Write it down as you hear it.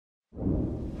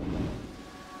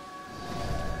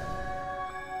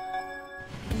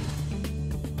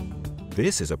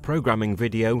This is a programming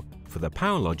video for the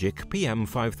PowerLogic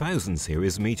PM5000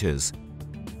 series meters.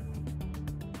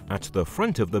 At the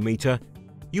front of the meter,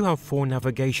 you have 4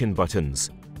 navigation buttons.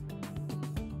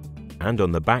 And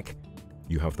on the back,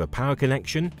 you have the power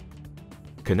connection,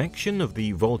 connection of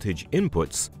the voltage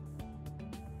inputs,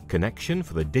 connection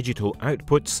for the digital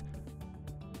outputs,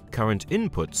 current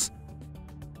inputs,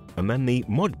 and then the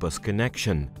Modbus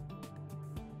connection.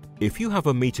 If you have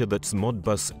a meter that's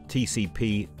Modbus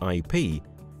TCP IP,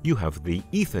 you have the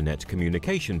Ethernet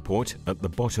communication port at the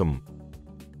bottom.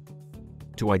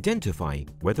 To identify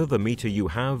whether the meter you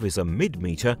have is a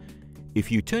mid-meter,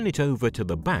 if you turn it over to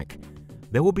the back,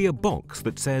 there will be a box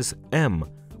that says M,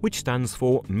 which stands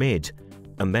for mid,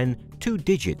 and then 2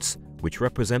 digits, which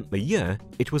represent the year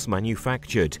it was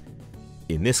manufactured.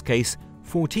 In this case,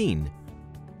 14.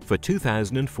 For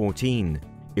 2014,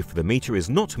 if the meter is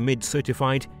not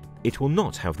mid-certified, it will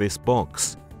not have this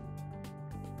box.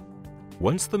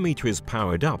 Once the meter is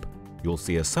powered up, you'll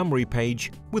see a summary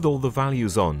page with all the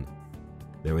values on.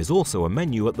 There is also a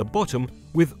menu at the bottom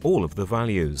with all of the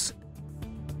values.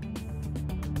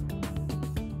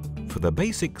 For the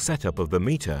basic setup of the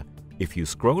meter, if you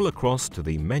scroll across to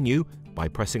the menu by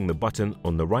pressing the button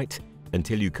on the right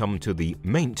until you come to the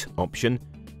Maint option,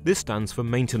 this stands for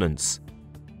maintenance.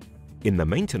 In the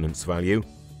maintenance value,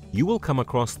 you will come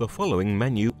across the following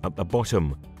menu at the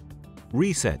bottom: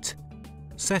 Reset,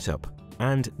 Setup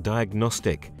and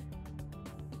Diagnostic.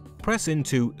 Press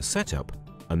into Setup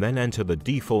and then enter the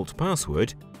default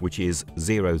password, which is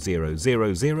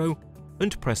 0000,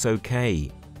 and press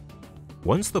OK.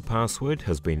 Once the password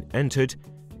has been entered,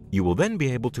 you will then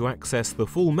be able to access the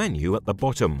full menu at the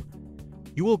bottom.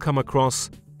 You will come across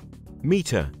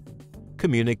Meter,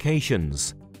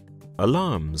 Communications,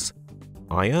 Alarms,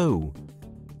 I/O,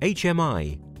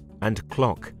 HMI and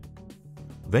Clock.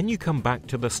 Then you come back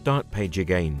to the Start page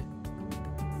again.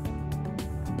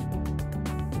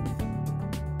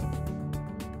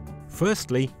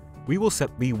 Firstly, we will set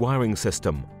the wiring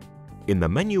system. In the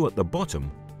menu at the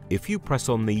bottom, if you press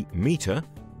on the Meter,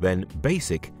 then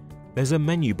Basic, there's a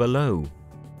menu below.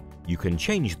 You can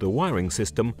change the wiring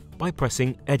system by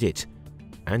pressing Edit,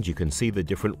 and you can see the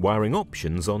different wiring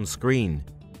options on screen.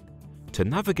 To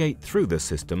navigate through the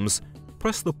systems,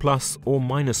 press the plus or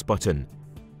minus button.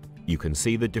 You can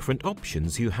see the different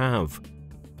options you have.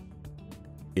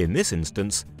 In this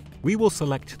instance, we will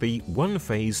select the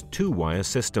one-phase 2-wire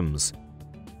systems.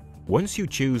 Once you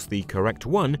choose the correct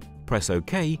one, press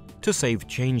OK to save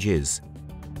changes.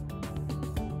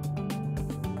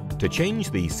 To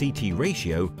change the CT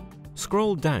ratio,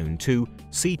 scroll down to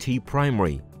CT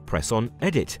primary, press on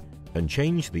Edit, and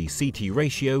change the CT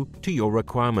ratio to your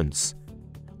requirements.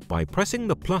 By pressing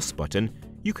the plus button,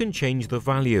 you can change the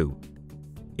value.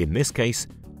 In this case,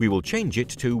 we will change it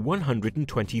to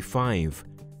 125.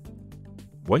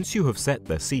 Once you have set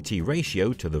the CT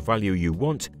ratio to the value you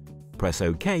want, press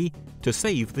OK to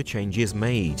save the changes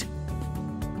made.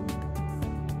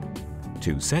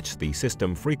 To set the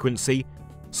system frequency,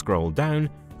 scroll down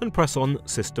and press on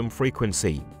System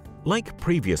Frequency. Like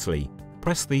previously,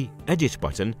 press the Edit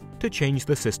button to change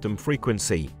the system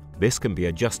frequency. This can be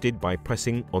adjusted by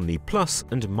pressing on the plus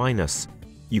and minus.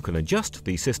 You can adjust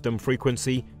the system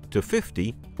frequency to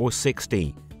 50 or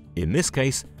 60. In this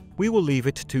case, we will leave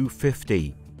it to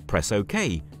 50. Press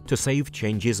OK to save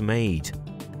changes made.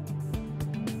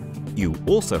 You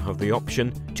also have the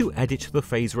option to edit the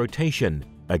phase rotation.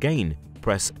 Again,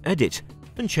 press Edit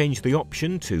and change the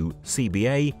option to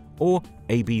CBA or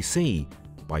ABC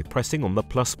by pressing on the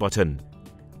plus button.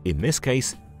 In this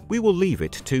case, we will leave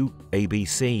it to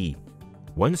ABC.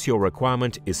 Once your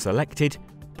requirement is selected,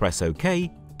 press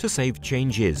OK to save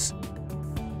changes.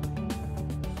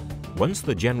 Once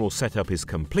the general setup is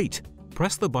complete,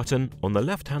 press the button on the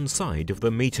left-hand side of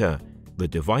the meter. The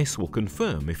device will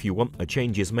confirm if you want the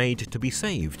changes made to be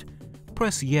saved.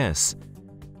 Press Yes.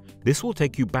 This will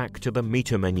take you back to the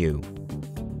meter menu.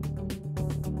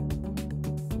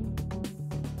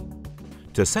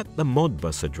 To set the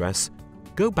Modbus address,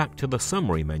 go back to the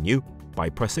Summary menu by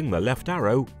pressing the left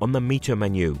arrow on the meter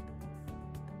menu.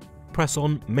 Press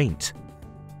on Maint.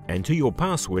 Enter your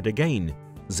password again,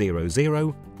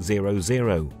 0000.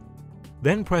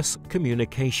 Then press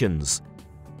Communications.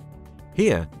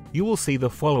 Here you will see the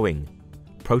following: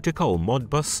 Protocol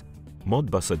Modbus,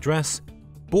 Modbus address,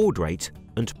 baud rate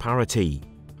and Parity.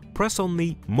 Press on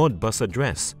the Modbus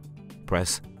address,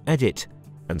 press Edit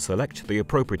and select the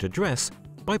appropriate address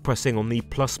by pressing on the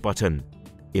plus button.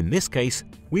 In this case,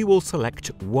 we will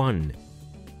select 1.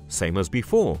 Same as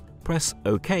before, press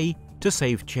OK to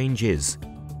save changes.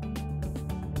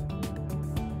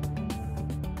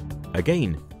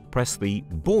 Again, press the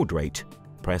baud rate,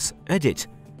 press Edit,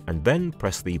 and then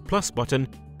press the plus button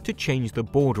to change the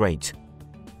baud rate.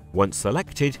 Once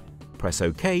selected, press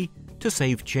OK to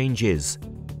save changes.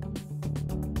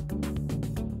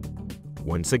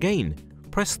 Once again,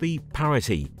 press the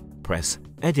Parity, press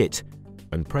Edit,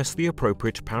 and press the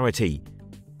appropriate parity.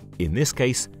 In this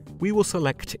case, we will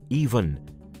select Even.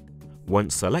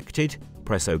 Once selected,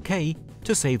 press OK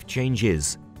to save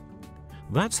changes.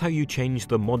 That's how you change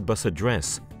the Modbus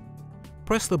address.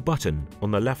 Press the button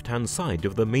on the left-hand side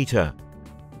of the meter.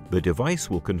 The device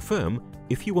will confirm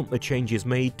if you want the changes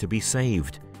made to be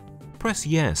saved. Press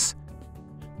Yes.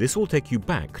 This will take you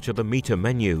back to the meter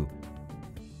menu.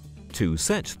 To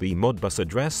set the Modbus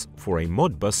address for a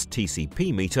Modbus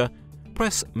TCP meter,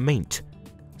 press Maint,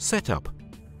 Setup,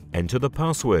 enter the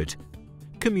password,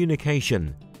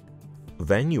 Communication.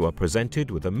 Then you are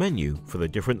presented with a menu for the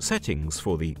different settings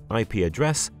for the IP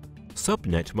address,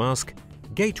 subnet mask,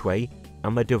 gateway,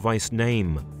 and the device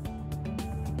name.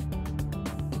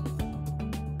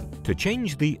 To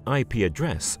change the IP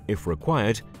address, if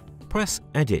required, press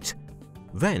Edit.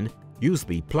 Then use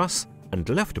the plus and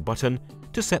left button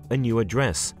to set a new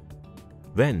address.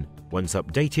 Then, once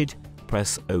updated,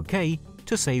 press OK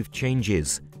to save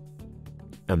changes.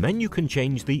 And then you can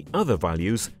change the other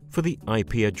values for the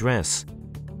IP address.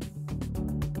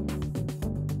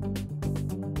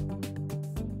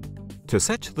 To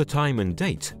set the time and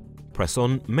date, press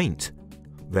on Maint,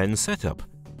 then Setup,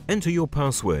 enter your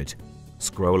password,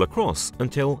 scroll across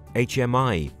until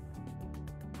HMI.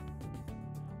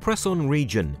 Press on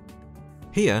Region.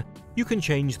 Here, you can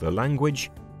change the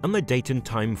language and the date and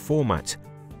time format.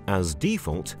 As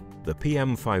default, the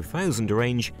PM5000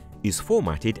 range is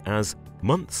formatted as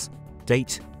months,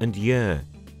 date and year.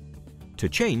 To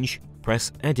change,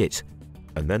 press Edit,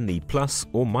 and then the plus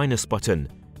or minus button.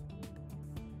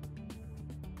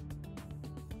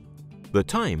 The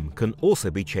time can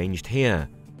also be changed here.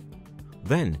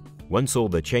 Then, once all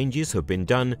the changes have been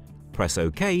done, press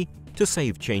OK to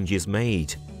save changes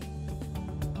made.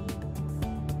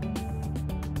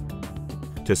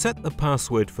 To set the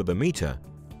password for the meter,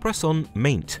 press on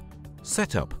Maint,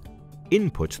 Setup,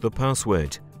 input the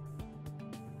password.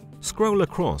 Scroll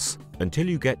across until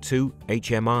you get to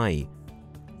HMI,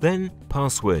 then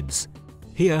Passwords.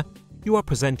 Here, you are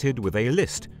presented with a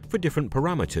list for different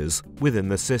parameters within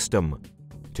the system.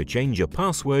 To change a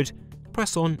password,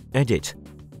 press on Edit,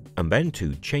 and then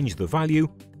to change the value,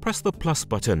 press the plus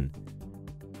button.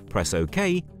 Press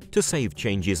OK to save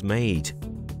changes made.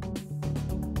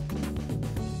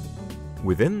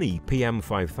 Within the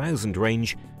PM5000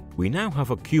 range, we now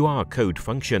have a QR code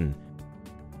function.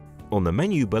 On the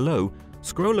menu below,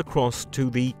 scroll across to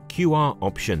the QR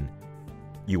option.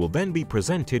 You will then be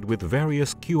presented with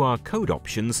various QR code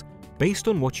options based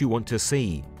on what you want to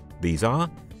see. These are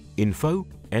Info,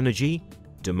 Energy,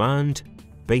 Demand,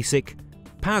 Basic,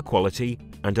 Power Quality,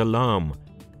 and Alarm.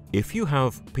 If you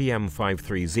have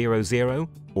PM5300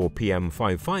 or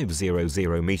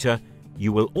PM5500 meter,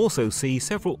 you will also see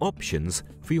several options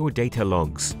for your data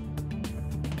logs.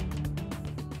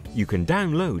 You can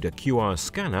download a QR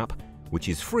scan app, which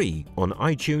is free on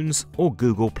iTunes or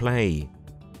Google Play.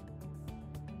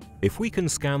 If we can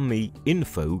scan the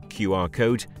Info QR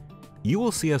code, you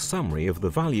will see a summary of the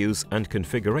values and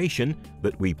configuration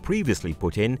that we previously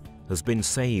put in has been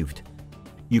saved.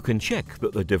 You can check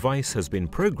that the device has been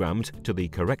programmed to the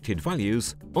corrected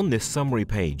values on this summary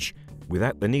page,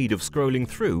 without the need of scrolling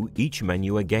through each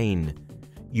menu again.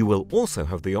 You will also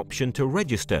have the option to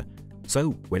register,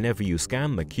 so whenever you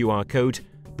scan the QR code,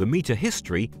 the meter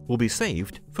history will be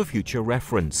saved for future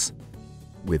reference.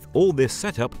 With all this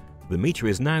set up, the meter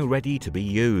is now ready to be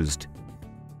used.